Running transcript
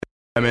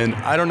mean,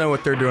 I don't know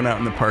what they're doing out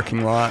in the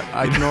parking lot.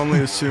 I can only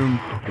assume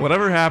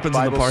whatever happens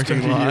in the Bible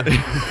parking study.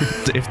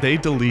 lot. If they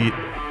delete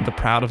the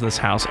Proud of This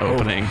House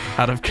opening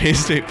out of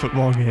K-State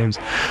football games,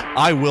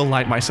 I will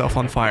light myself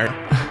on fire.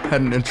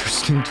 Had an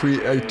interesting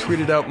tweet. I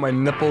tweeted out my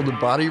nipple to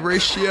body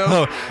ratio.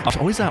 Oh, there's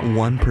always that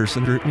one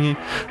person group me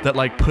that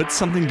like puts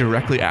something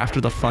directly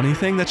after the funny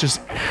thing that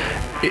just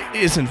it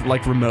isn't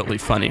like remotely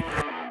funny.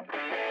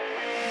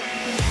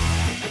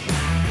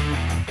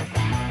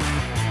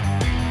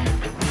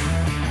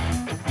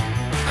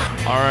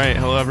 All right,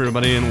 hello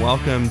everybody, and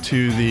welcome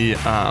to the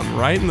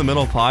Right in the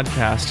Middle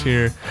podcast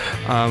here.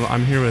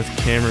 I'm here with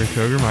Cameron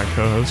Koger, my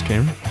co-host.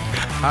 Cameron.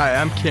 Hi,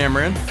 I'm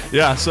Cameron.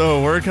 Yeah,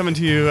 so we're coming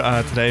to you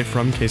today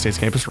from K-State's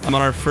campus. I'm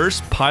on our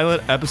first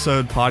pilot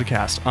episode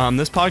podcast.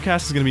 This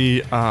podcast is going to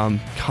be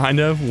kind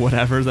of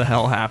whatever the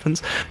hell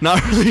happens.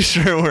 Not really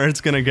sure where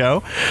it's going to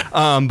go,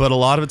 but a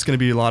lot of it's going to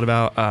be a lot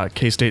about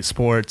K-State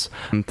sports,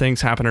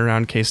 things happening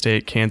around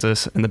K-State,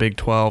 Kansas, and the Big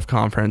 12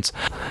 conference,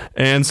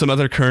 and some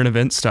other current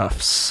event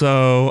stuff.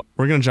 So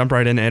we're going to jump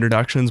right into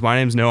introductions. My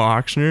name's Noah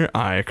Auctioner.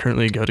 I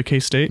currently go to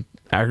K-State.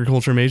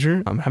 Agriculture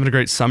major. I'm having a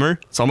great summer.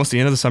 It's almost the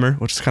end of the summer,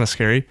 which is kind of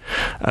scary.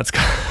 That's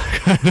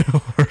kind of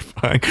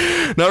horrifying.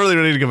 Not really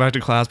ready to go back to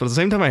class, but at the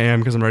same time I am,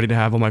 because I'm ready to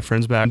have all my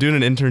friends back. I'm doing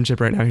an internship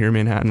right now here in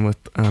Manhattan with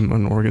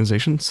an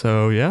organization.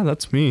 So yeah,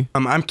 that's me.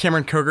 I'm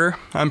Cameron Koger.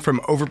 I'm from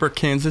Overbrook,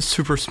 Kansas,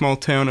 super small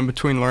town in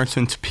between Lawrence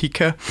and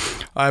Topeka.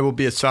 I will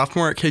be a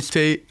sophomore at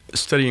K-State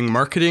studying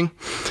marketing.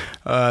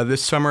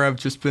 This summer I've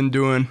just been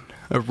doing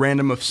a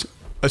random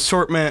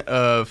assortment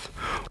of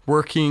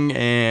working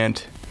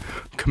and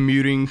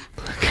commuting.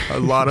 A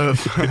lot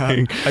of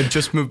I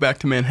just moved back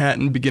to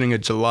Manhattan beginning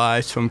of July,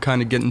 so I'm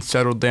kind of getting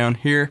settled down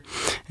here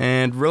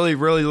and really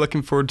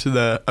looking forward to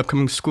the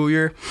upcoming school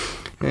year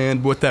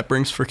and what that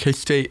brings for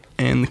K-State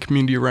and the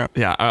community around.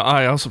 Yeah,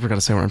 I also forgot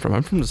to say where I'm from.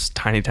 I'm from this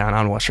tiny town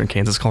out in western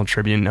Kansas called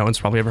Tribune. No one's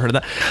probably ever heard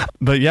of that.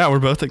 But yeah, we're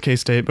both at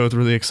K-State, both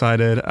really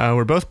excited.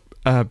 We're both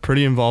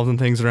pretty involved in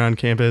things around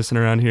campus and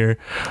around here.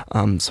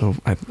 So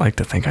I'd like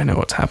to think I know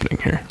what's happening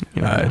here.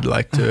 You know? I'd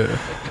like to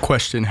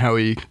question how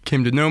he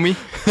came to know me.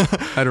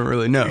 I don't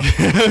really know.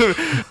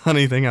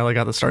 Funny thing I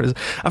got to start is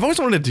I've always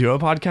wanted to do a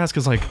podcast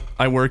because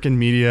I work in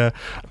media.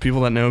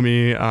 People that know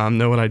me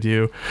know what I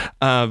do.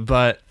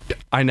 But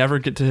I never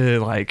get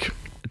to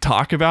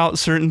talk about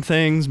certain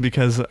things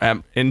because at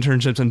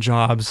internships and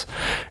jobs,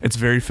 it's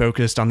very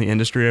focused on the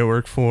industry I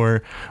work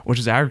for, which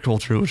is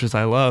agriculture, which is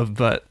I love.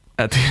 But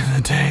at the end of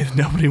the day,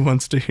 nobody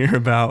wants to hear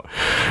about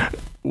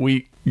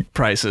wheat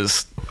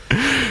prices.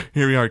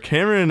 Here we are.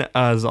 Cameron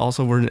is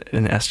also we're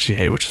in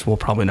SGA, which we'll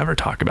probably never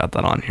talk about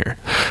that on here.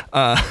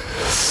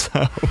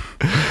 So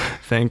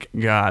thank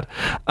God.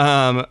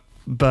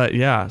 But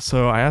yeah,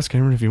 so I asked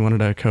Cameron if he wanted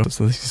to co-host,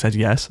 so he said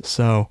yes.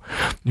 So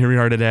here we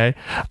are today.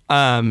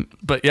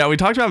 But yeah, we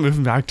talked about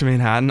moving back to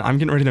Manhattan. I'm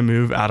getting ready to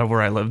move out of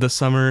where I live this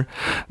summer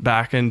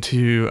back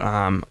into,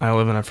 I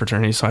live in a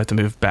fraternity, so I have to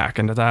move back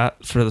into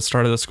that for the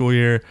start of the school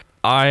year.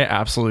 I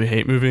absolutely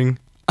hate moving.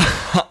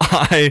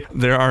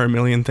 There are a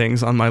million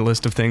things on my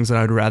list of things that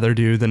I'd rather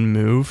do than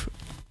move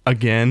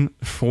again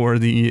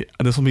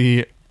this will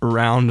be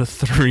round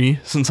 3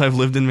 since I've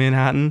lived in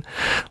Manhattan.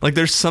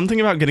 There's something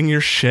about getting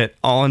your shit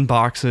all in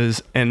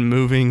boxes and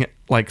moving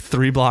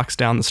 3 blocks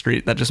down the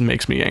street that just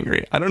makes me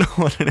angry. I don't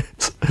know what it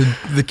is.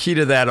 The key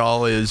to that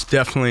all is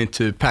definitely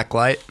to pack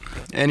light.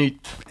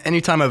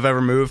 Anytime I've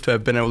ever moved,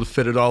 I've been able to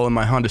fit it all in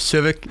my Honda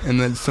Civic, and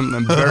that's something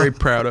I'm very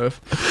proud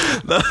of.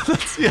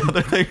 That's the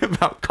other thing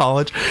about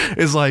college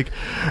is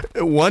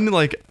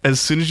as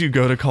soon as you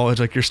go to college,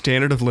 your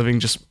standard of living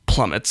just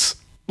plummets.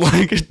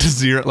 To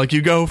zero.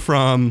 You go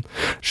from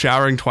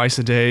showering twice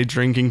a day,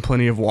 drinking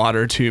plenty of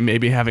water, to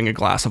maybe having a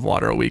glass of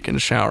water a week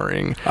and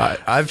showering.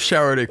 I've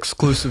showered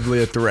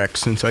exclusively at the rec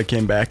since I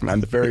came back, and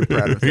I'm very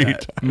proud of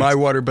that. My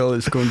water bill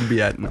is going to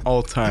be at an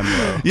all-time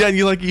low. Yeah, and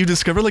you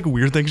discover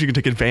weird things you can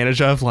take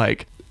advantage of,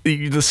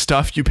 the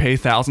stuff you pay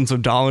thousands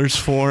of dollars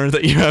for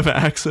that you have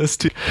access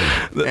to.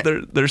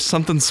 There's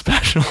something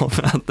special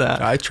about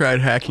that. I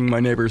tried hacking my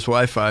neighbor's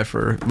Wi-Fi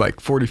for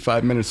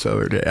 45 minutes the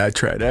other day. I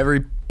tried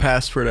every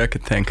password I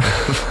could think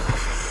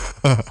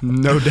of.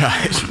 No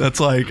dice. That's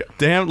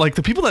damn,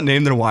 the people that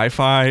name their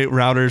Wi-Fi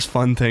routers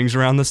fun things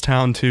around this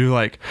town too.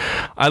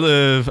 I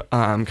live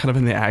kind of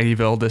in the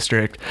Aggieville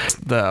district.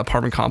 The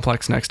apartment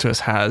complex next to us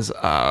has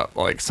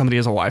somebody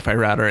has a Wi-Fi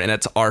router and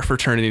it's our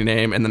fraternity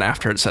name, and then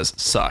after it says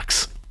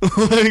sucks.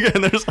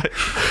 And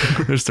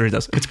there's 3 of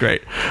those. It's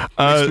great.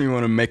 Makes me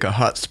want to make a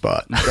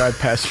hotspot and drive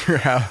past your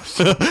house.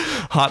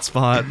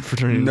 Hotspot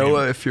fraternity.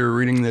 Noah, if you're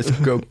reading this,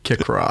 go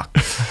kick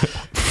rocks.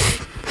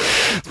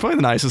 It's probably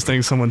the nicest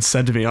thing someone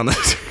said to me on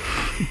this.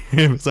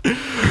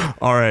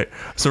 All right,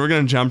 so we're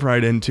gonna jump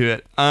right into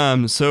it.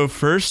 So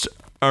first,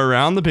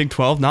 around the Big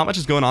 12, not much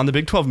is going on. The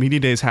Big 12 Media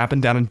Days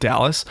happened down in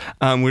Dallas.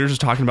 We were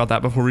just talking about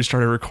that before we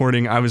started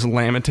recording. I was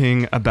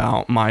lamenting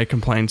about my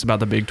complaints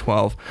about the Big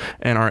 12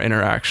 and our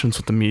interactions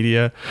with the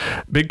media.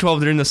 Big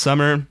 12 during the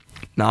summer,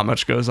 not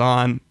much goes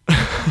on.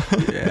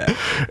 Yeah.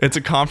 It's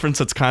a conference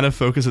that's kind of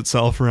focused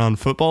itself around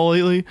football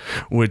lately,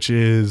 which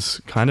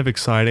is kind of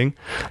exciting.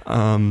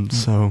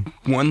 So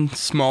one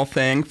small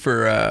thing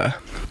for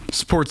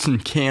sports in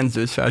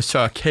Kansas, I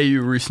saw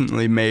KU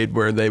recently made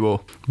where they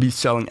will be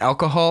selling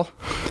alcohol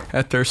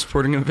at their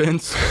sporting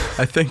events.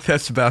 I think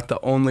that's about the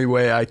only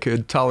way I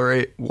could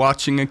tolerate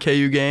watching a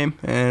KU game,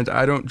 and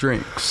I don't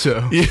drink,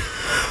 so. Yeah.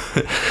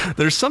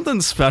 There's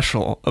something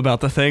special about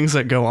the things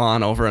that go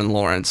on over in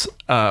Lawrence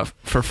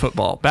for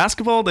football.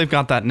 Basketball, they've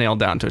got that nailed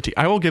down to a T.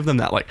 I will give them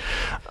that. Like,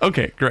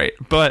 okay, great.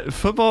 But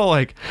football,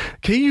 like,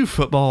 KU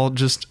football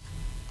just...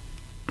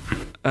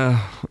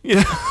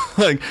 yeah,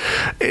 like,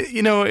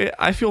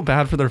 I feel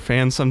bad for their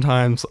fans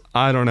sometimes.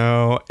 I don't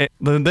know.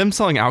 Them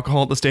selling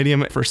alcohol at the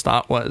stadium at first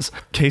thought was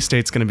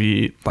K-State's going to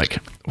be like,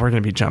 we're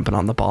going to be jumping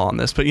on the ball on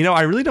this. But,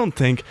 I really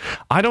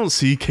I don't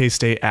see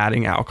K-State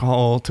adding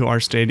alcohol to our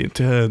stadium,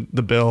 to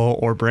the Bill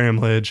or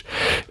Bramlage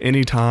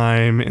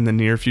anytime in the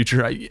near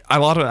future.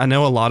 I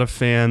know a lot of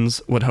fans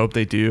would hope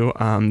they do.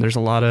 There's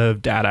a lot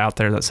of data out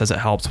there that says it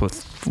helps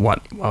with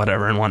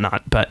whatever and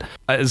whatnot. But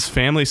as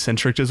family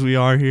centric as we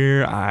are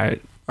here,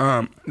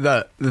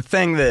 the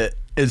thing that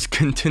is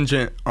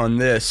contingent on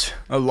this,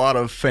 a lot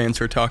of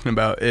fans are talking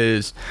about,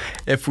 is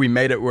if we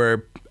made it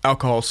where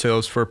alcohol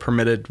sales were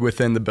permitted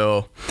within the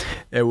bill,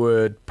 it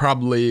would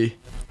probably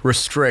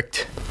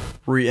restrict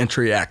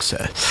re-entry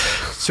access.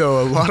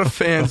 So a lot of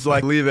fans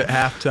leave at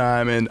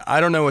halftime, and I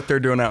don't know what they're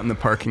doing out in the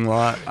parking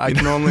lot. I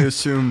can only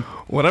assume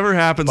whatever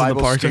happens in the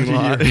parking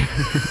lot.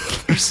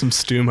 There's some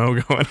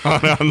stumo going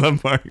on the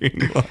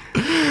parking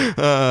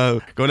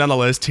lot. Going down the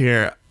list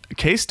here,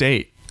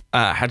 K-State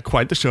had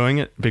quite the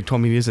showing at Big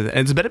 12 Media.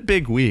 It's been a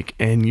big week,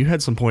 and you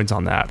had some points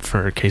on that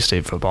for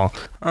K-State football.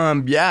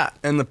 Yeah,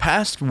 in the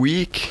past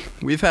week,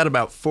 we've had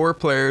about 4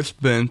 players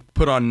been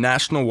put on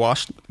national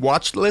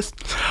watch list,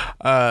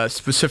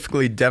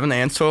 specifically Devin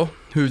Ansell,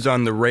 who's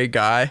on the Ray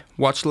Guy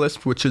watch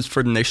list, which is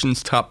for the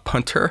nation's top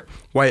punter,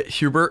 Wyatt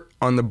Hubert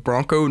on the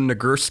Bronco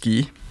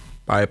Nagurski.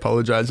 I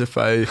apologize if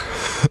I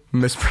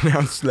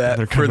mispronounced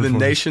that. For the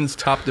nation's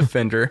top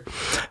defender.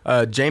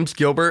 James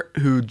Gilbert,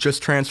 who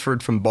just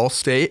transferred from Ball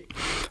State,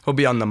 he'll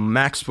be on the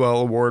Maxwell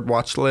Award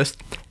watch list.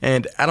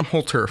 And Adam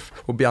Holturf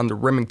will be on the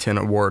Remington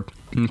Award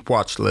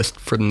watch list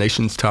for the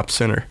nation's top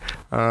center.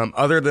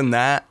 Other than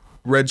that,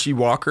 Reggie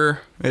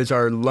Walker is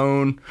our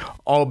lone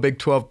all Big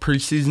 12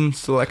 preseason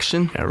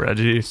selection. Yeah,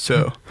 Reggie.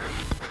 So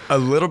a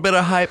little bit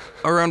of hype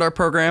around our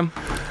program.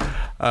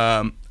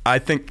 I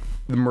think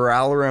the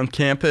morale around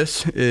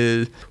campus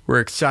is, we're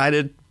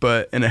excited,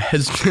 but in a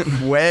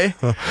hesitant way.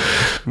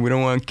 We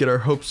don't want to get our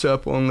hopes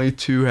up only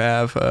to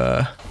have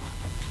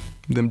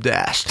them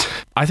dashed.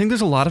 I think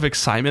there's a lot of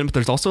excitement, but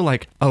there's also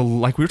like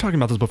we were talking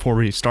about this before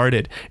we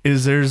started,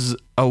 there's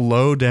a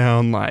low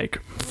down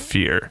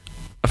fear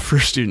for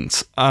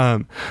students.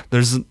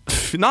 There's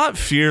not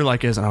fear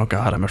as oh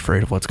god, I'm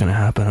afraid of what's going to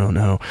happen. Oh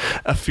no.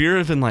 A fear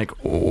of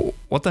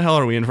what the hell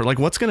are we in for?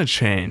 What's going to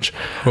change?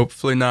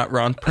 Hopefully not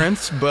Ron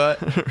Prince, but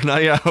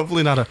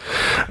hopefully not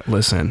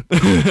listen.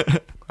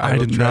 I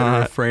will try to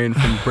refrain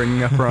from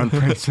bringing up Ron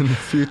Prince in the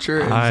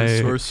future as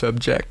a sore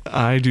subject.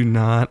 I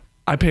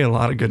pay a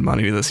lot of good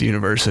money to this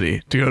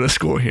university to go to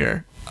school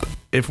here.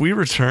 If we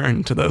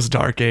return to those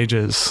dark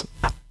ages,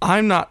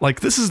 I'm not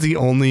this is the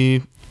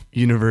only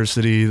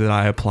university that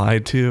I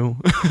applied to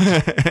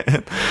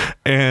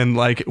and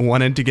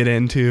wanted to get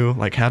into,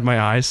 had my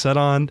eyes set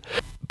on,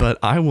 but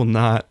I will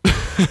not.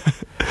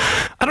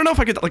 I don't know if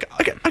I could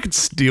I could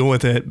deal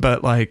with it,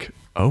 but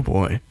oh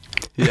boy.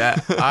 Yeah,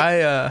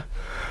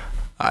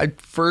 I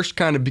first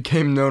kind of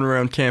became known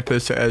around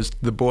campus as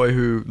the boy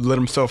who lit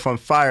himself on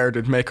fire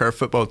to make our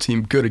football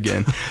team good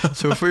again.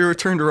 So if we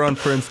return to Ron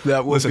Prince,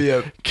 that will be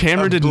a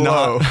Cameron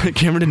blow.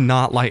 Cameron did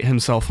not light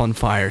himself on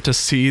fire to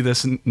see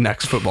this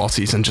next football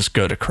season just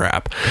go to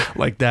crap.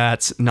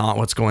 That's not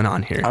what's going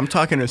on here. I'm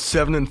talking a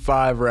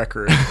 7-5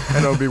 record, and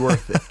it'll be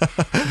worth it.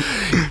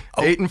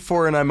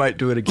 8-4, and I might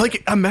do it again.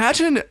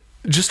 Imagine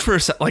just for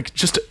a sec,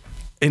 just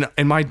in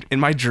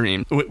my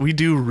dream, we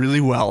do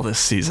really well this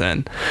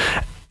season.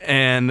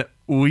 And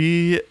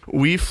we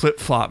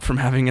flip-flop from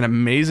having an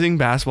amazing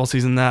basketball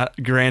season that,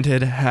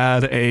 granted,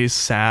 had a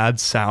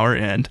sad, sour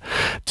end,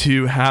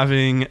 to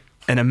having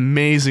an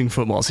amazing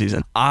football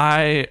season.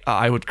 I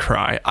would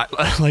cry.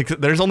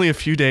 There's only a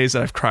few days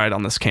that I've cried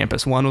on this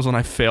campus. One was when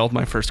I failed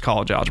my first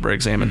college algebra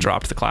exam and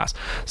dropped the class.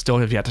 Still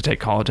have yet to take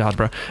college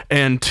algebra.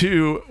 And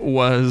 2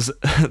 was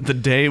the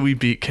day we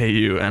beat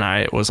KU, and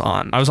I was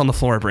on the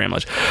floor at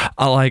Bramlage.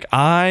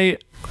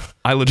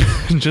 I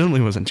legitimately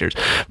was in tears.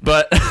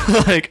 But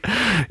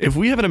if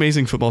we have an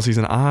amazing football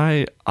season,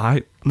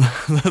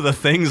 the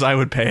things I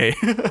would pay.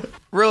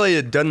 Really,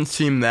 it doesn't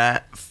seem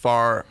that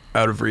far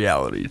out of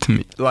reality to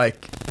me.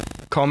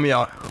 Call me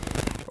out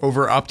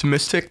over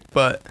optimistic,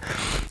 but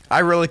I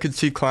really could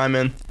see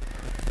climbing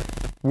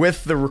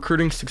with the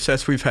recruiting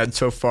success we've had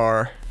so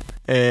far.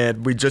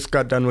 And we just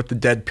got done with the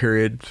dead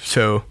period.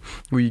 So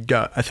we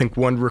got, I think,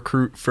 1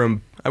 recruit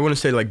from I want to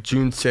say like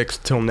June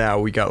 6th till now,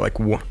 we got like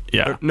one.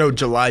 Yeah. No,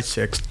 July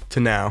 6th to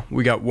now,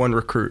 we got one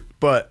recruit.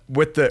 But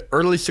with the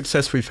early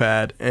success we've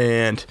had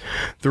and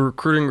the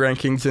recruiting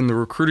rankings and the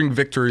recruiting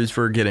victories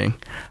we're getting,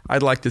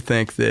 I'd like to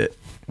think that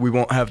we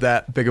won't have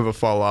that big of a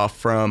fall off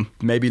from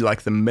maybe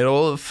like the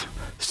middle of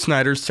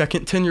Snyder's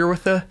second tenure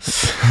with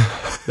us.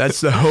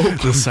 That's the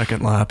hope. The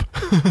second lap.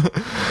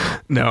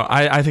 No,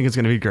 I think it's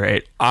going to be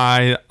great.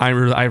 I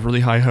have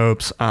really high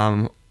hopes.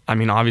 I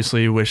mean,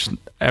 obviously, wish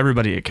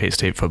everybody at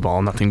K-State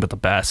football nothing but the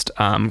best.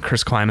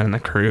 Chris Kleiman and the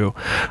crew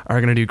are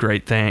going to do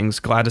great things.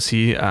 Glad to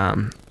see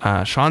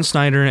Sean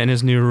Snyder in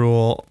his new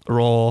role,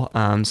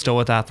 still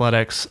with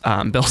athletics.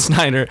 Bill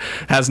Snyder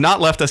has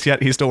not left us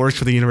yet. He still works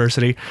for the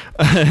university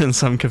in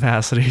some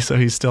capacity, so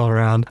he's still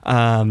around.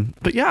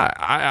 But yeah,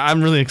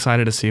 I'm really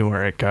excited to see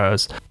where it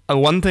goes.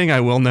 One thing I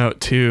will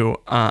note too,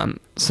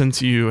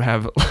 since you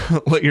have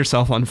lit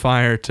yourself on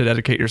fire to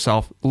dedicate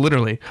yourself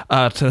literally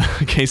to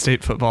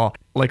K-State football,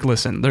 like,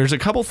 listen, there's a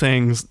couple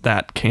things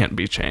that can't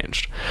be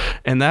changed.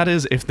 And that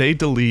is if they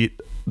delete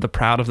the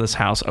Proud of This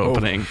House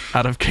opening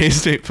out of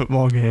K-State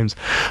football games,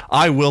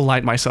 I will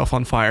light myself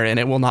on fire, and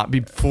it will not be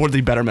for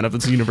the betterment of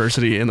this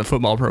university and the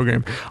football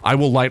program. I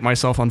will light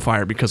myself on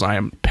fire because I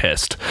am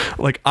pissed.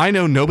 Like, I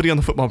know nobody on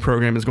the football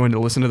program is going to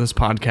listen to this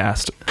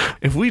podcast.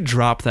 If we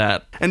drop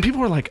that, and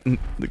people are like,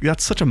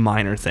 that's such a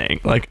minor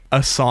thing, like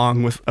a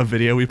song with a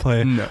video we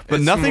play, no,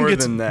 but nothing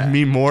gets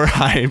me more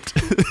hyped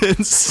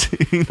than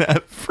seeing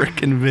that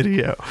freaking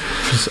video.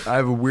 I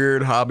have a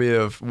weird hobby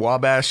of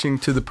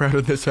wabashing to the Proud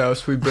of This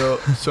House we built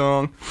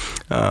song,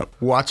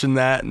 watching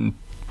that and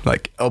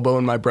like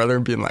elbowing my brother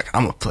and being like,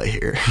 I'm gonna play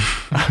here.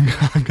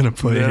 I'm gonna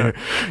play here.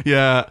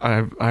 Yeah,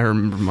 I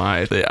remember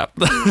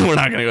we're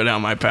not gonna go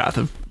down my path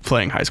of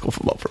playing high school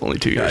football for only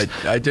 2 years.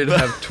 I did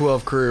have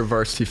 12 career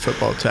varsity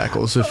football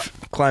tackles. If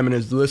Kleiman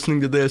is listening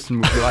to this and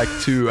would like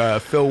to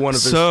fill one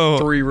of his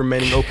 3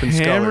 remaining open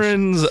scholarships.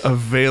 Cameron's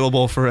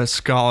available for a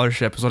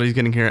scholarship is what he's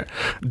getting here.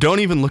 Don't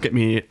even look at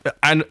me.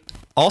 And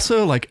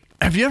also, like,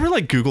 have you ever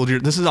like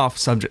Googled this is off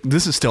subject.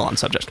 This is still on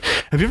subject.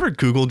 Have you ever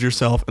Googled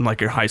yourself and like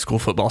your high school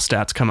football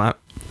stats come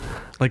up?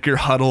 Like your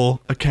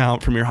Huddle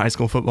account from your high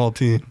school football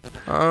team?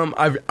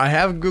 I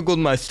have Googled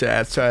my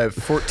stats. I have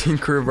 14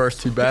 career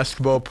varsity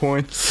basketball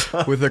points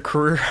with a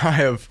career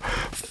high of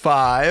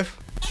 5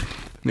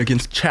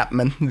 against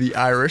Chapman, the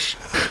Irish.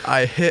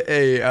 I hit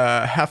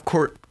a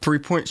half-court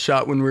 3-point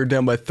shot when we were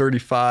down by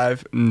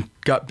 35 and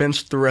got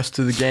benched the rest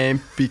of the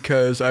game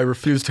because I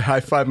refused to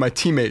high-five my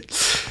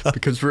teammates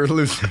because we were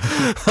losing.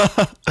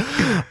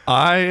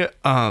 I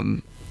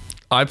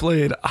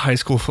played high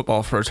school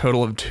football for a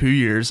total of 2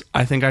 years.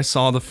 I think I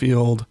saw the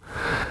field.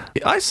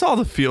 I saw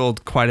the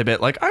field quite a bit.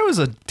 Like I was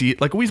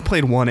like we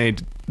played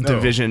 1A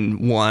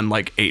Division 1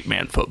 like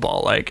 8-man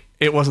football. Like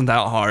it wasn't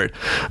that hard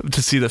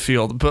to see the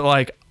field, but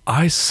like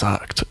I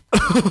sucked.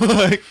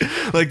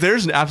 like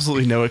there's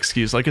absolutely no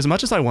excuse. Like as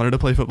much as I wanted to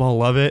play football,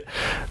 love it,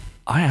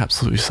 I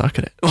absolutely suck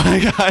at it.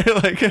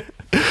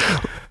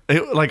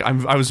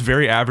 I was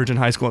very average in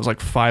high school. I was like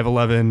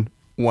 5'11",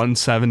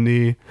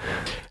 170,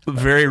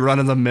 very run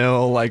of the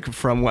mill, like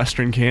from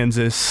Western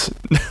Kansas.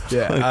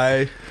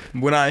 Yeah,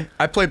 when I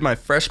played my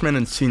freshman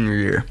and senior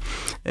year,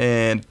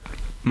 and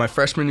my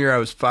freshman year I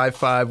was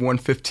 5'5",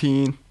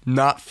 115,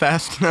 not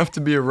fast enough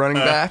to be a running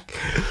back,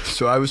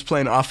 so I was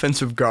playing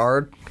offensive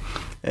guard,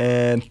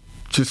 and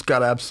just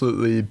got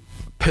absolutely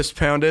piss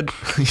pounded,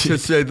 to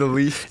say the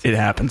least. It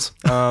happens.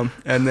 And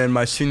then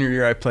my senior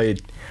year I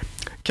played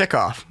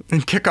kickoff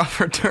and kickoff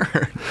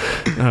return.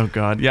 Oh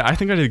God. Yeah, I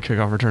think I did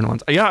kickoff return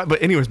once. Yeah,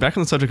 but anyways, back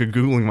on the subject of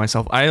Googling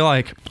myself,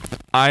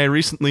 I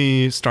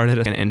recently started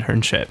an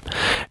internship,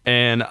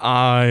 and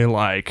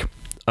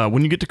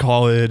when you get to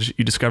college,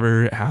 you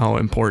discover how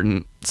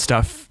important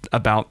stuff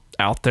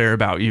out there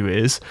about you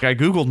is. I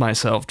Googled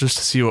myself just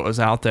to see what was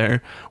out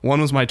there.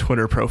 One was my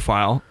Twitter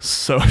profile.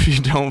 So if you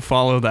don't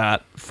follow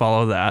that,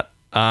 follow that.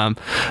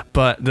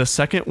 But the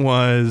second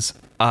was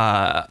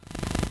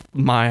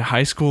my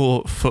high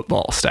school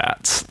football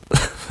stats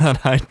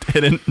that I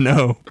didn't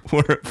know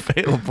were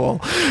available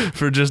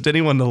for just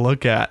anyone to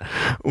look at,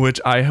 which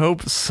I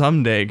hope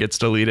someday gets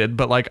deleted.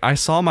 But like I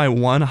saw my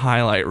one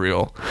highlight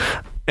reel,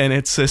 and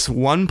it's this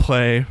one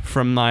play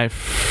from my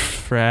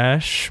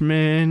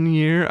freshman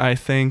year, I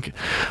think.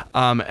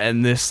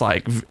 And this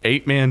like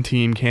 8-man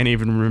team, can't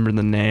even remember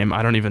the name.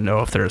 I don't even know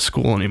if they're a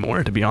school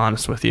anymore, to be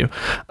honest with you.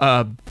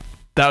 That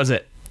was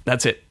it.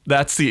 That's it.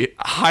 That's the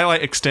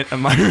highlight extent of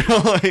my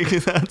reel.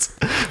 Like, that's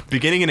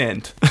beginning and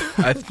end.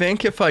 I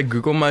think if I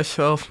Google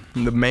myself,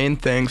 the main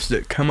things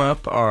that come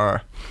up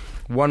are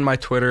 1, my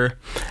Twitter,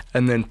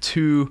 and then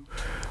 2,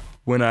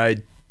 when I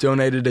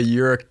donated a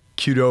year of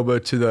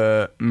Qdoba to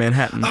the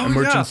Manhattan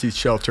Emergency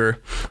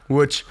Shelter,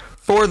 which,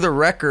 for the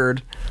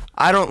record,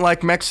 I don't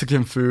like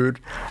Mexican food.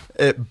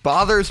 It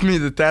bothers me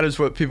that is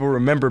what people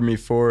remember me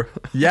for.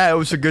 Yeah, it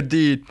was a good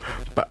deed,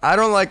 but I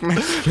don't like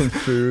Mexican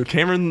food.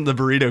 Cameron, the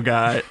burrito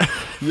guy.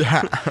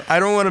 Yeah, I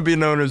don't want to be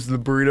known as the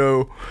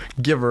burrito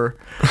giver.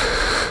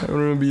 I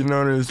want to be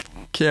known as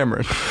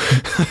Cameron,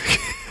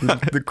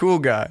 the cool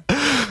guy.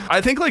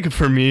 I think like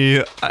for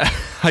me,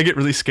 I get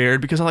really scared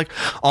because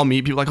I'll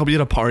meet people, like I'll be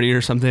at a party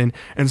or something,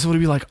 and somebody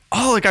will be like,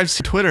 oh, like I've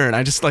seen Twitter, and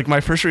I just like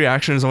my first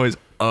reaction is always,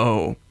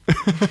 oh.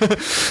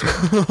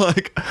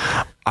 Like,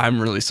 I'm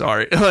really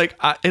sorry. Like,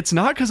 it's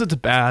not because it's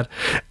bad.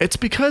 It's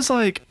because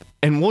like,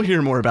 and we'll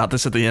hear more about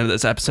this at the end of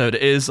this episode,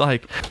 is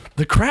like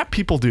the crap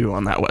people do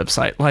on that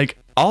website. Like,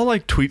 I'll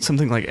like tweet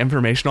something like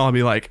informational. I'll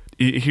be like,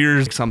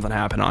 here's something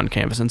happened on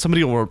campus, and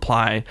somebody will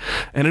reply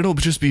and it'll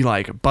just be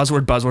like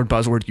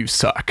buzzword, you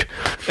suck.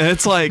 And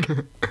it's like,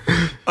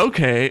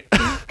 okay,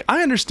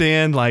 I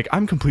understand, like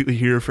I'm completely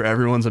here for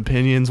everyone's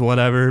opinions,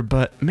 whatever,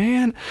 but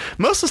man,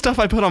 most of the stuff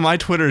I put on my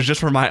Twitter is just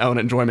for my own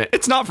enjoyment.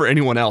 It's not for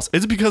anyone else.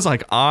 It's because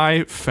like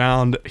I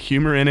found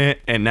humor in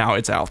it and now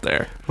it's out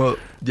there. Well,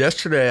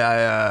 yesterday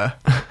I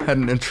had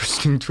an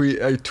interesting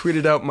tweet. I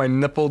tweeted out my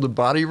nipple to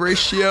body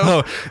ratio.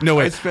 Oh, no,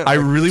 wait. I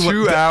really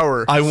 2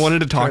 hours. I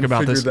wanted to talk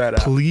about this. That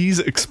Please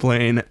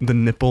explain the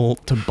nipple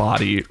to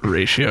body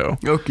ratio.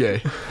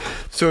 Okay.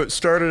 So it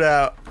started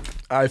out,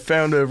 I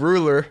found a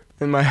ruler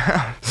in my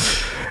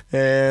house,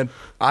 and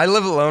I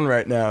live alone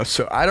right now,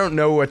 so I don't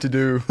know what to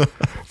do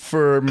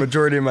for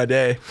majority of my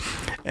day,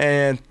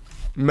 and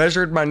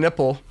measured my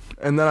nipple,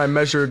 and then I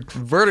measured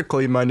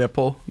vertically my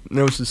nipple, and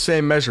it was the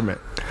same measurement.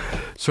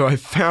 So I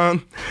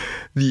found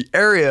the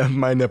area of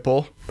my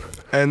nipple,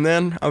 and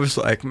then I was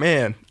like,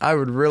 man, I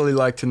would really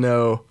like to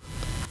know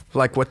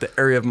like what the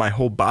area of my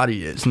whole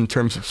body is in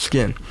terms of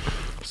skin.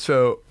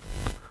 So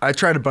I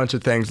tried a bunch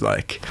of things.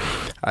 Like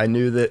I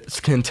knew that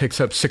skin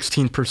takes up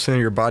 16% of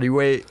your body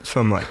weight.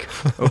 So I'm like,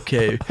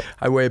 okay,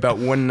 I weigh about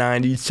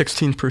 190.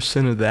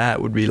 16% of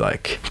that would be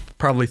like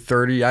probably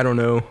 30. I don't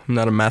know. I'm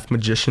not a math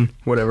magician,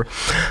 whatever.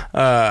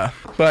 But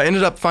I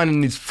ended up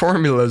finding these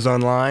formulas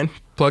online,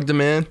 plugged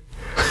them in,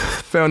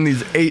 found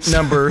these 8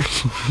 numbers,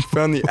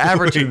 found the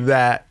average of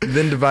that,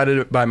 then divided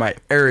it by my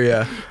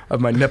area of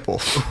my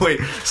nipples. Wait,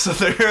 so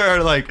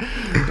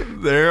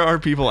there are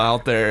people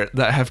out there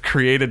that have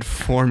created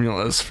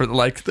formulas for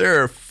like,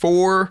 there are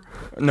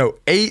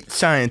 8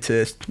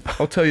 scientists.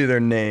 I'll tell you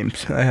their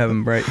names. I have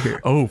them right here.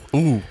 Oh,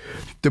 ooh.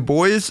 Du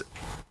Bois,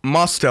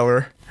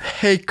 Mosteller,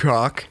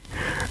 Haycock,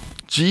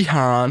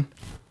 Jihan,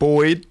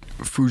 Boyd,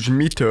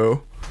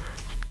 Fujimoto,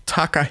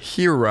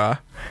 Takahira,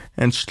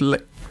 and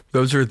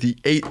Those are the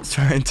 8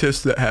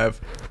 scientists that have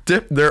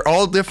they're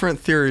all different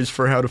theories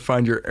for how to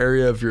find your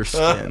area of your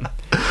skin.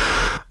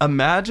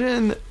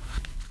 Imagine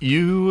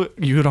you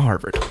go to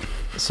Harvard.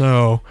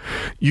 So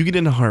you get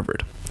into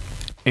Harvard,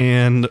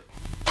 and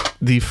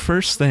the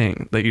first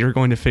thing that you're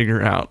going to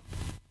figure out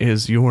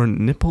is your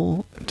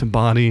nipple to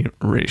body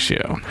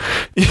ratio.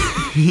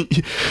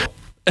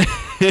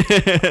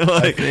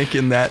 I think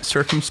in that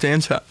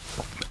circumstance,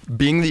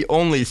 being the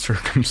only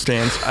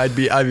circumstance, I'd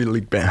be Ivy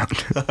League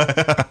bound.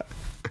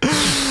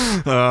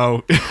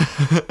 Oh,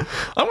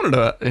 I wanted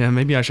to. Yeah,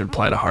 maybe I should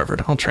apply to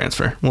Harvard. I'll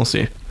transfer. We'll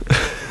see.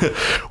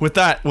 with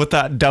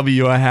that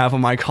W I have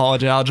on my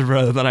college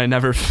algebra that I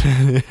never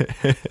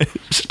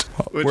finished.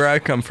 Where I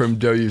come from,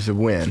 W's a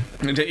win.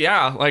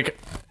 Yeah, like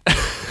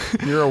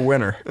you're a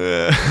winner.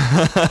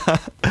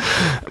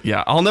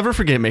 Yeah, I'll never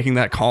forget making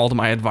that call to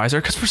my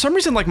advisor, because for some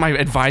reason, like my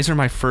advisor,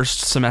 my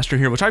first semester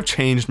here, which I've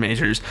changed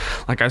majors.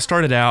 Like I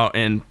started out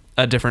in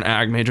a different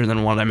ag major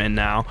than what I'm in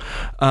now,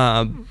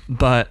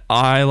 but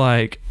I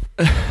like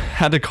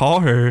had to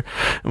call her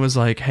and was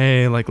like,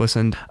 hey, like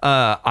listen,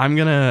 I'm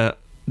gonna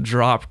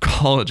drop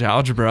college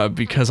algebra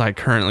because I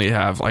currently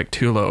have like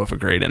too low of a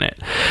grade in it.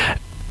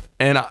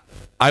 And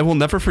I will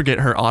never forget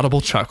her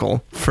audible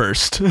chuckle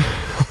first.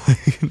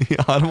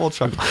 The audible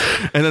chuckle.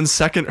 And then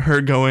second, her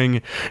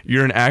going,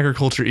 you're an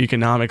agriculture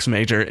economics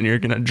major and you're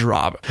going to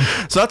drop.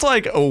 So that's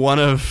like one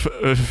of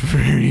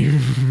very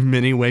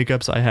many wake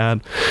ups I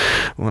had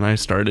when I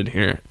started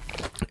here.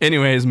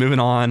 Anyways, moving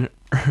on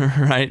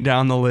right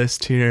down the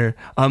list here.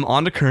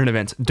 On to current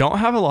events. Don't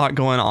have a lot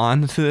going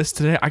on to this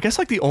today. I guess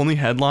like the only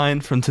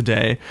headline from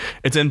today,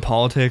 it's in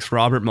politics.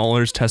 Robert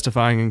Mueller's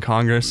testifying in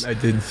Congress. I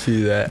did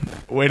see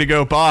that. Way to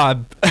go,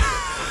 Bob.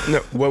 No,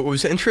 what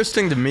was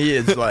interesting to me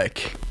is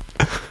like,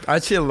 I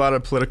see a lot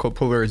of political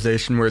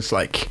polarization where it's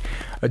like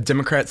a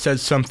Democrat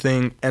says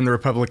something and the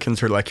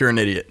Republicans are like, you're an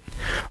idiot.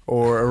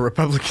 Or a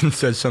Republican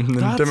says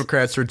something and the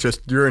Democrats are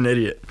just, you're an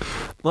idiot.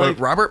 Like,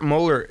 but Robert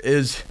Mueller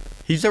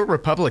he's a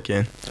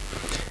Republican.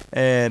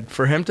 And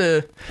for him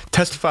to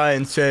testify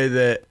and say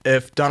that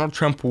if Donald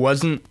Trump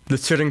wasn't the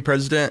sitting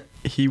president,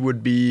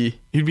 he'd be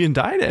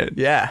indicted.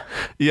 Yeah.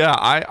 Yeah,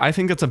 I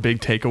think that's a big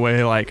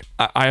takeaway. Like,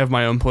 I have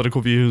my own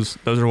political views.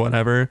 Those are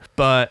whatever.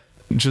 But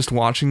just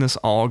watching this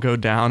all go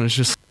down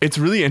is it's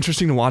really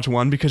interesting to watch,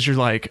 one, because you're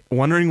like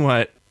wondering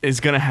what is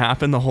going to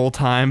happen the whole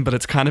time, but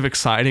it's kind of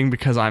exciting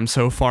because I'm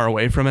so far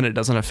away from it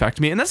doesn't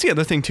affect me. And that's the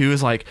other thing too,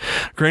 is like,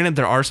 granted,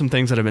 there are some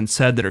things that have been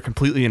said that are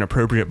completely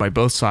inappropriate by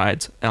both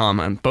sides,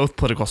 and both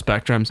political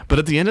spectrums, but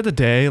at the end of the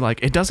day,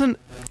 like,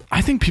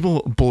 I think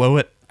people blow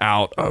it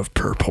out of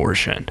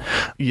proportion.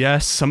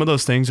 Yes, some of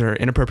those things are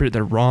inappropriate,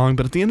 they're wrong,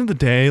 but at the end of the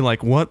day,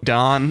 like, what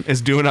Don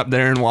is doing up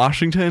there in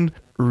Washington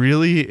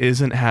really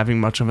isn't having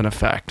much of an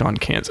effect on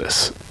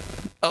Kansas.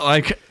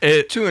 like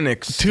it To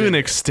an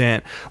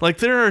extent. Like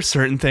there are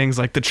certain things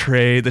like the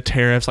trade, the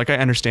tariffs, like I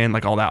understand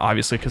like all that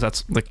obviously because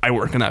that's like I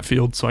work in that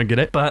field, so I get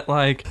it. But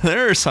like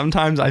there are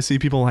sometimes I see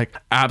people like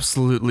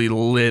absolutely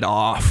lit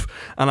off,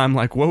 and I'm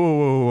like,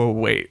 whoa,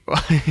 wait.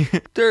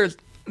 The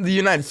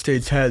United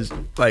States has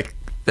like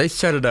they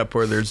set it up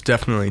where there's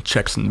definitely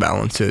checks and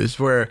balances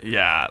where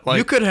Yeah, like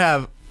you could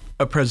have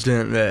a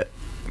president that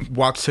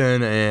walks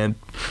in and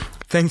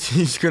thinks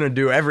he's gonna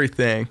do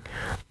everything,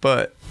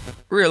 but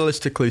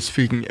realistically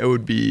speaking, it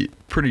would be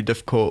pretty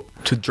difficult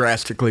to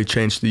drastically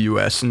change the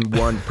U.S. in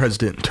one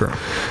president term.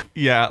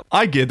 Yeah,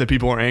 I get that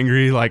people are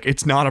angry. Like,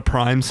 it's not a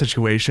prime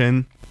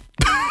situation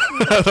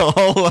at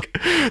all. Like,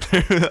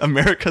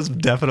 America's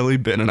definitely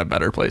been in a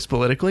better place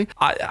politically.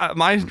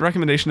 My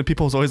recommendation to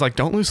people is always like,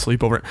 don't lose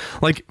sleep over it.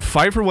 Like,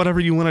 fight for whatever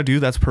you want to do.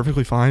 That's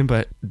perfectly fine.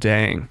 But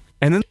dang.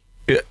 And then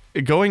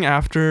going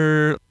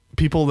after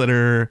people that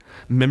are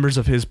members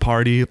of his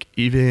party,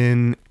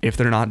 even if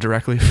they're not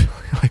directly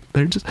like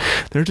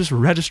they're just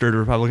registered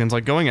Republicans,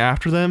 like going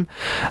after them,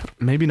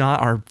 maybe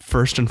not our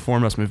first and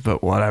foremost move,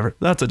 but whatever,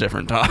 that's a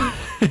different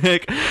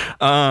topic.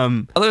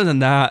 Other than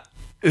that,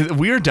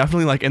 we are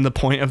definitely like in the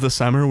point of the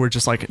summer where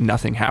just like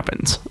nothing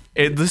happens.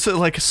 This is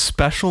like a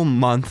special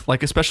month,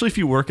 like especially if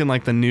you work in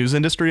like the news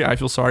industry. I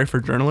feel sorry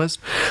for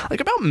journalists. Like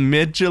about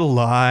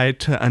mid-July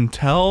to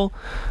until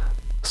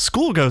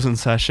school goes in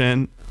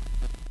session,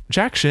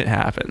 jack shit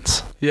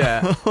happens.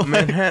 Yeah,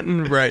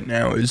 Manhattan right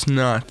now is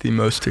not the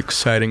most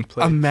exciting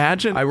place.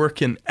 Imagine. I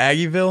work in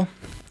Aggieville,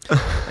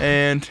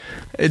 and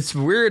it's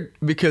weird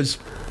because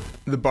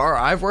the bar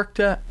I've worked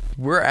at,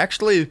 we're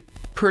actually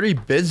pretty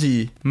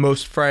busy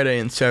most Friday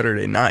and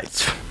Saturday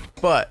nights.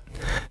 But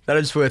that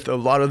is with a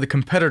lot of the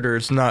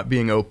competitors not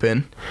being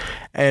open,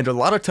 and a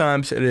lot of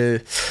times it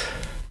is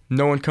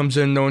no one comes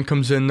in,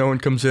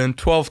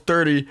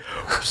 12:30,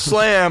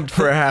 slammed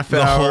for a half hour.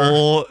 The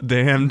whole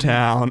damn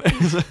town.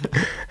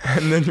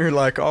 And then you're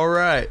like, all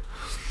right,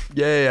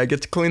 yay, I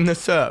get to clean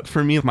this up.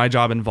 For me, my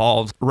job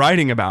involves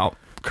writing about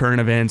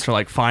current events or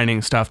like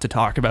finding stuff to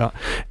talk about,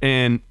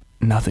 and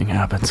nothing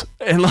happens.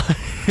 And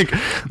like,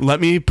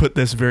 let me put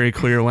this very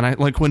clear.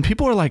 When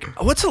people are like,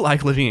 what's it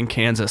like living in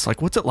Kansas?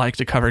 Like, what's it like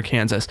to cover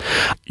Kansas?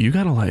 You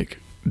gotta like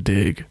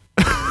dig.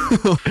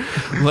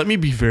 Let me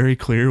be very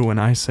clear when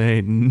I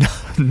say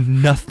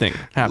nothing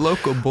happened.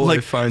 Local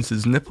boy finds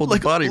his nipple to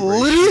body ratio.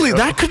 Literally,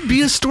 that could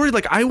be a story.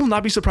 Like, I will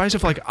not be surprised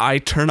if like I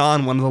turn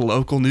on one of the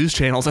local news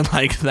channels and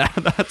like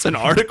that's an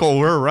article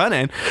we're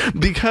running,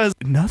 because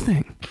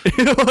nothing.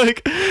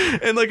 Like,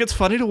 and like it's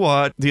funny to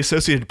watch. The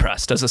Associated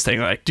Press does this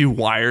thing, like do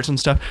wires and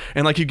stuff,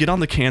 and like you get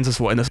on the Kansas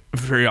one. This is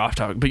very off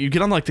topic, but you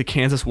get on like the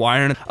Kansas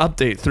Wire and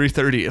update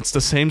 3:30. It's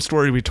the same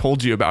story we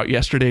told you about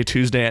yesterday,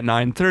 Tuesday at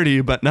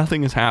 9:30, but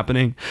nothing is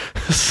happening.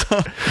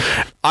 So,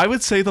 I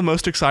would say the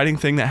most exciting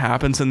thing that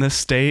happens in this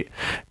state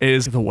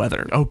is the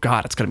weather. Oh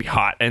God, it's gonna be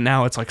hot, and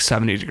now it's like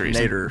 70 degrees.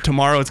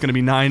 Tomorrow it's gonna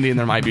be 90, and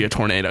there might be a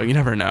tornado. You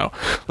never know.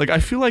 Like, I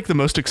feel like the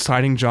most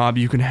exciting job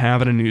you can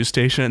have at a news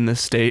station in this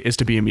state is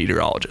to be a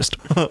meteorologist.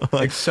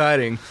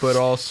 Exciting, but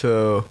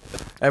also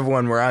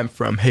everyone where I'm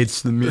from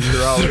hates the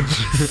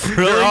meteorologists.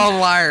 They're all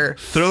liars.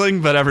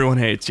 Thrilling, but everyone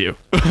hates you.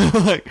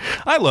 Like,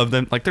 I love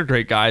them. Like, they're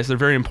great guys. They're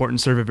very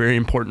important, serve a very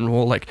important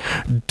role. Like,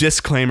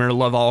 disclaimer,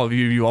 love all of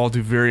you. You all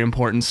do very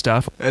important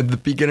stuff. At the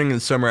beginning of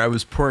the summer, I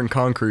was pouring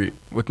concrete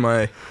with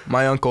my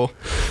uncle,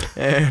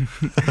 and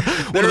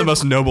one of the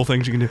most noble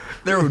things you can do.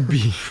 There would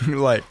be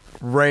like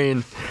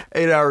rain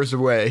 8 hours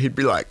away. He'd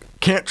be like,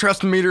 can't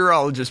trust a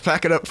meteorologist,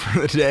 pack it up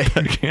for the day.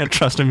 I can't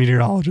trust a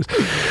meteorologist.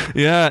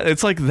 Yeah,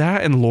 it's like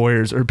that, and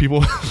lawyers are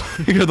people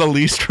are the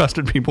least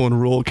trusted people in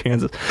rural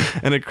Kansas,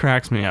 and it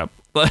cracks me up.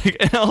 Like,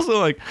 and also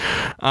like,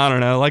 I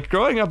don't know, like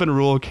growing up in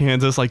rural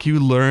Kansas, like you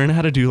learn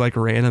how to do like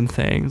random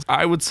things.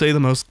 I would say the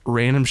most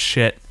random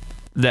shit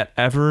that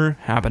ever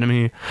happened to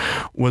me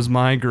was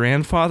my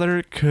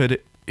grandfather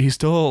he's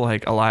still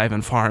like alive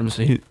and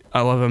farms.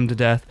 I love him to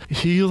death.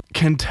 He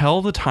can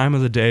tell the time of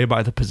the day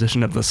by the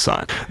position of the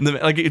sun.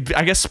 Like,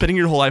 I guess spending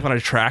your whole life on a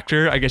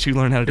tractor, I guess you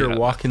learn how to do You're a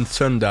walking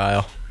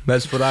sundial.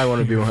 That's what I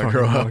want to be when I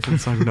grow up.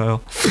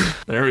 Sundial.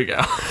 There we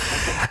go.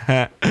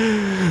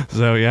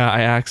 So yeah,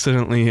 I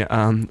accidentally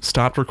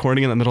stopped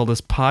recording in the middle of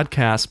this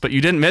podcast, but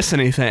you didn't miss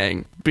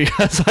anything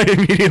because I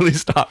immediately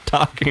stopped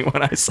talking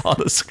when I saw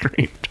the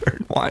screen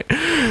turn white.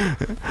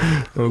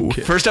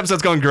 Okay. First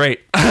episode's going great.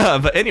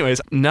 But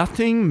anyways,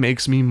 nothing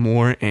makes me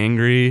more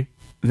angry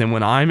than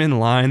when I'm in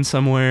line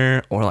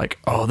somewhere, or like,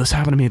 oh, this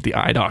happened to me at the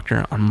eye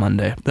doctor on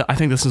Monday. I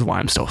think this is why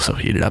I'm still so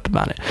heated up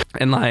about it.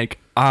 And like,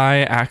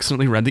 I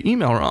accidentally read the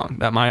email wrong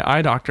that my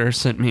eye doctor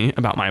sent me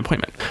about my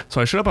appointment.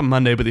 So I showed up on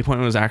Monday, but the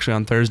appointment was actually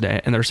on Thursday,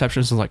 and the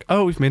receptionist was like,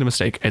 oh, we've made a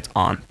mistake. It's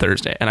on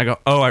Thursday. And I go,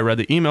 oh, I read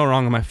the email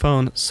wrong on my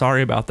phone.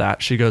 Sorry about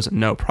that. She goes,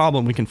 no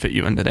problem. We can fit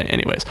you in today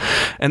anyways.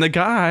 And the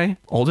guy,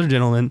 older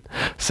gentleman,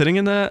 sitting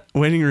in the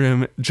waiting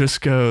room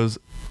just goes,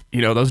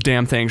 you know, those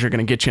damn things are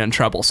going to get you in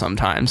trouble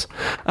sometimes.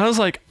 I was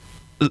like,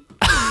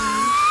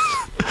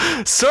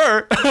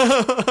 sir.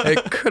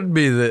 It could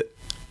be that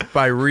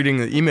by reading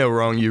the email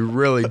wrong, you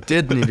really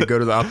did need to go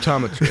to the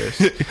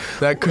optometrist.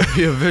 That could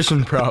be a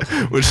vision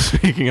problem. Which,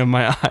 speaking of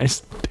my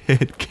eyes,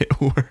 did get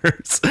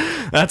worse.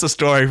 That's a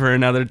story for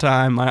another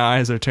time. My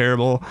eyes are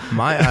terrible.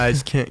 My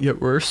eyes can't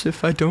get worse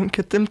if I don't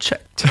get them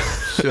checked.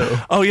 So.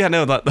 Oh yeah,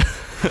 no.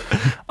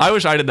 I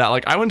wish I did that.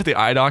 Like, I went to the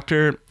eye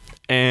doctor,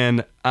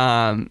 and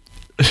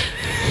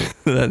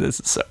this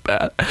is so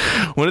bad.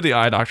 Went to the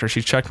eye doctor.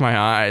 She checked my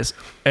eyes,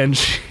 and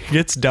she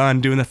gets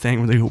done doing the thing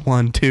where they do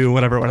 1, 2,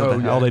 whatever the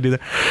hell they do there.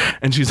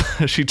 And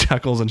she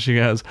chuckles and she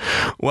goes,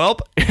 "Well,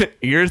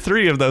 year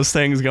 3 of those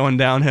things going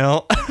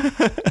downhill."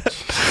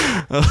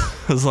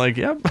 I was like,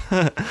 "Yep."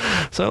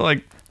 So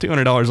like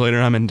 $200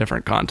 later, I'm in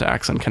different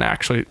contacts and can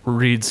actually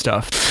read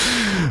stuff.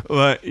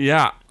 But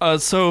yeah,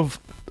 so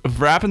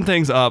wrapping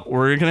things up,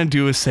 we're gonna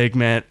do a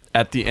segment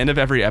at the end of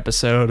every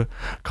episode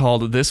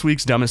called This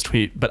Week's Dumbest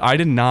Tweet, but I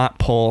did not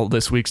pull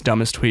this week's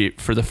dumbest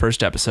tweet for the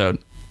first episode.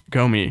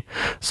 Go me.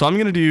 So I'm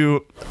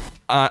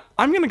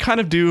gonna kind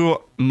of do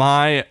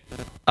my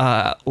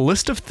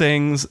list of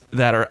things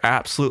that are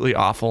absolutely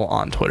awful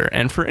on Twitter.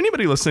 And for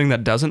anybody listening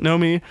that doesn't know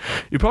me,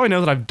 you probably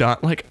know that I've done,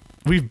 like,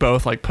 we've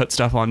both like put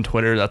stuff on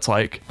Twitter that's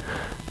like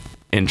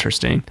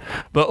interesting,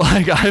 but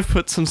like I've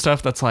put some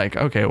stuff that's like,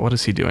 okay, what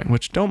is he doing?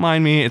 Which, don't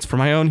mind me, it's for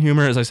my own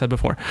humor, as I said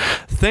before.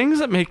 Things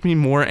that make me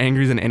more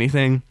angry than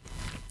anything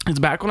is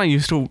back when I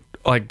used to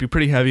like be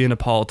pretty heavy into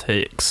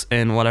politics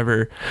and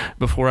whatever,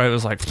 before I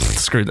was like,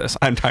 screw this,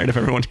 I'm tired of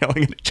everyone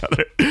yelling at each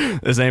other.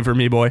 This ain't for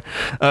me, boy.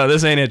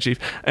 This ain't it, chief.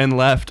 And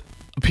left,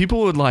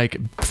 people would like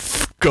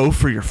go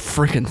for your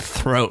freaking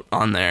throat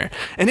on there,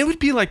 and it would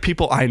be like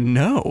people I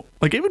know,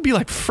 like it would be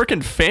like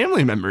freaking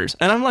family members,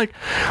 and I'm like,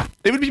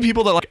 it would be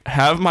people that like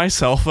have my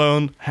cell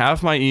phone,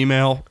 have my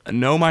email,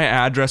 know my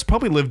address,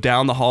 probably live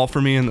down the hall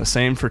from me in the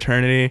same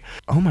fraternity.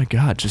 Oh my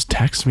god, just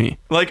text me.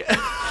 Like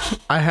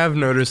I have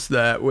noticed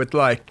that with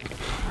like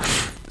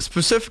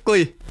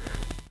specifically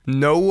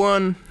no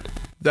one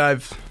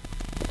that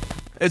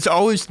it's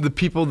always the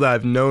people that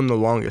I've known the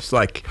longest.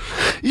 Like,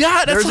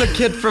 yeah, there's a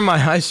kid from my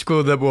high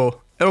school that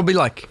it'll be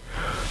like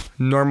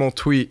normal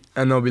tweet,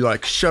 and they'll be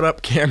like, "Shut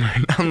up,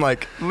 Cameron." I'm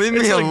like, leave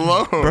me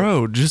alone,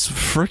 bro. Just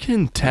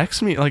freaking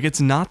text me. Like, it's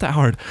not that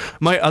hard.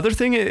 My other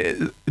thing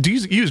is, do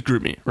you use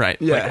GroupMe,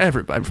 right? Yeah. Like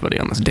everybody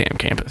on this damn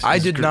campus. I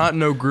did not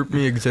know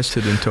GroupMe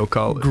existed until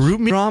college.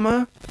 GroupMe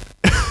drama.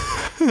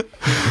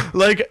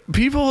 Like,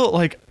 people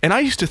like, and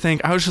I used to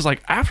think, I was just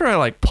like, after I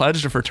like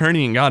pledged a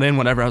fraternity and got in,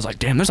 whatever, I was like,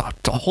 damn, there's a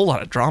whole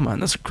lot of drama in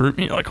this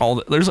GroupMe. Like,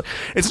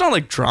 it's not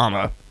like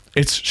drama,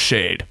 it's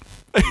shade.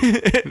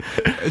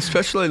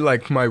 Especially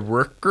like my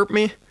work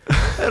GroupMe,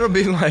 it'll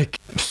be like,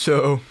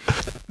 so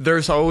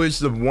there's always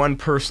the one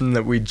person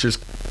that we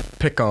just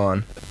pick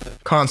on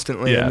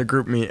constantly in the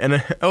GroupMe, and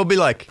it'll be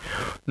like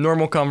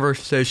normal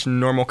conversation.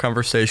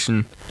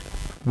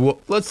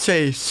 Well, let's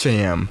say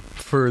Sam,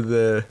 for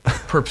the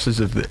purposes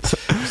of this.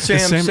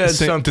 Sam said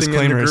something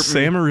disclaimer, in the GroupMe. is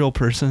Sam a real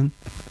person?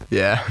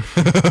 Yeah.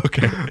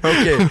 Okay.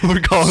 We're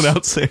calling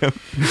out Sam.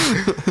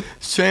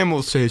 Sam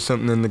will say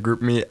something in the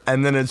GroupMe,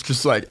 and then it's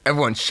just like,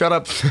 everyone shut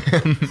up,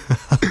 Sam.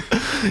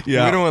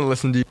 Yeah. We don't want to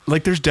listen to you.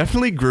 Like, there's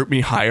definitely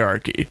GroupMe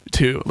hierarchy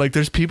too. Like,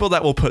 there's people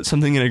that will put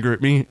something in a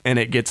GroupMe and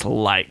it gets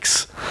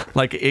likes.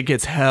 Like, it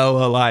gets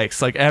hella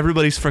likes. Like,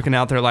 everybody's freaking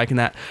out there liking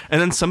that.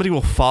 And then somebody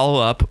will follow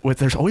up with,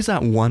 there's always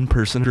that one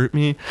person in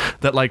GroupMe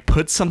that like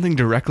puts something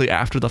directly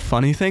after the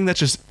funny thing that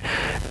just,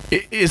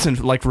 it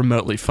isn't like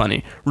remotely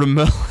funny.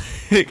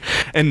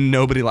 And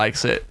nobody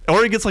likes it.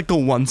 Or it gets like the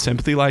one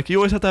sympathy like. You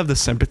always have to have the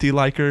sympathy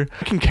liker.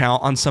 I can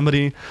count on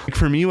somebody. Like,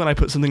 for me, when I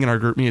put something in our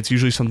GroupMe, it's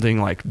usually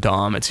something like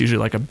dumb. It's usually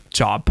like a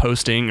job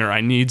posting, or I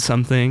need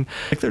something.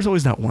 Like, there's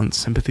always that one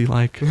sympathy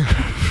like.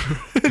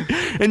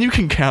 And you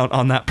can count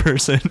on that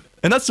person.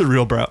 And that's the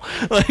real bro.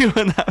 Like,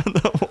 when that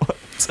the one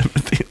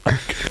sympathy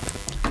like.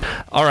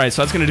 All right,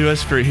 so that's going to do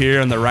us for here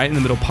on the Right in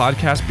the Middle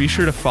podcast. Be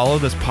sure to follow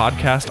this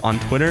podcast on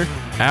Twitter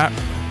at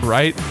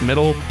Right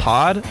Middle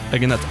Pod.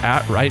 Again, that's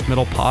at Right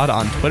Middle Pod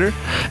on Twitter,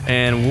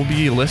 and we'll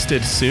be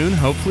listed soon,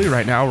 hopefully.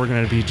 Right now we're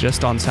going to be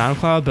just on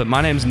SoundCloud, but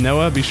my name's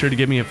Noah. Be sure to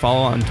give me a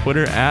follow on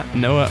Twitter at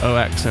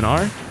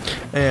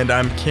NoahOXNR. And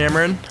I'm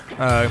Cameron.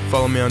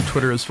 Follow me on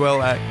Twitter as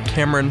well at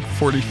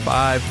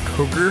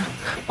Cameron45Coger.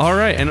 All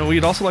right, and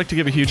we'd also like to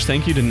give a huge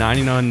thank you to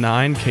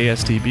 99.9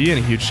 KSTB, and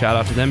a huge shout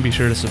out to them. Be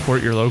sure to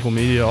support your local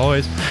media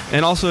always.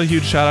 And also a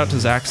huge shout out to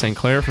Zach St.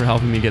 Clair for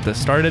helping me get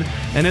this started,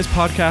 and his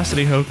podcast that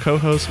he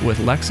co-hosts with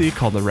Lexi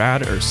called the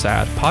Rad or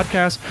Sad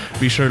Podcast.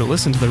 Be sure to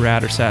listen to the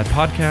Rad or Sad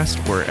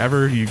Podcast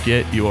wherever you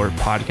get your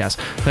podcast.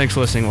 Thanks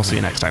for listening. We'll see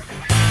you next time.